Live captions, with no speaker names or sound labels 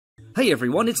Hey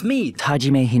everyone, it's me,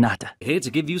 Hajime Hinata. here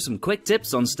to give you some quick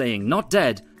tips on staying not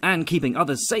dead and keeping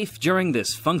others safe during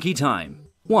this funky time.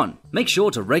 1. Make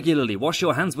sure to regularly wash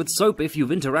your hands with soap if you've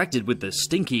interacted with the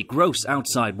stinky, gross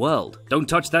outside world. Don't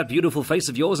touch that beautiful face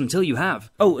of yours until you have.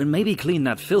 Oh, and maybe clean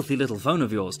that filthy little phone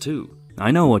of yours too.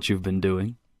 I know what you've been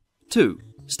doing. 2.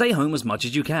 Stay home as much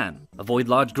as you can. Avoid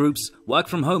large groups, work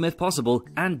from home if possible,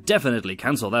 and definitely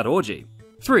cancel that orgy.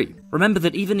 3. Remember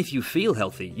that even if you feel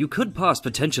healthy, you could pass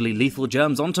potentially lethal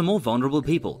germs onto more vulnerable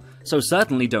people, so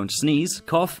certainly don't sneeze,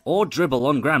 cough, or dribble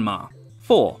on grandma.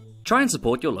 4. Try and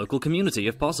support your local community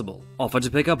if possible. Offer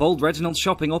to pick up old Reginald's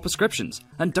shopping or prescriptions,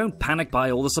 and don't panic buy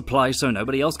all the supplies so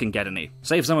nobody else can get any.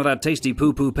 Save some of that tasty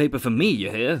poo-poo paper for me, you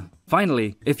hear?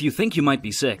 Finally, if you think you might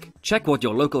be sick, check what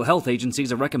your local health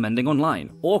agencies are recommending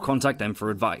online, or contact them for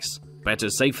advice. Better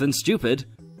safe than stupid.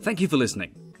 Thank you for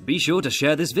listening. Be sure to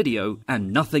share this video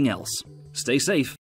and nothing else. Stay safe.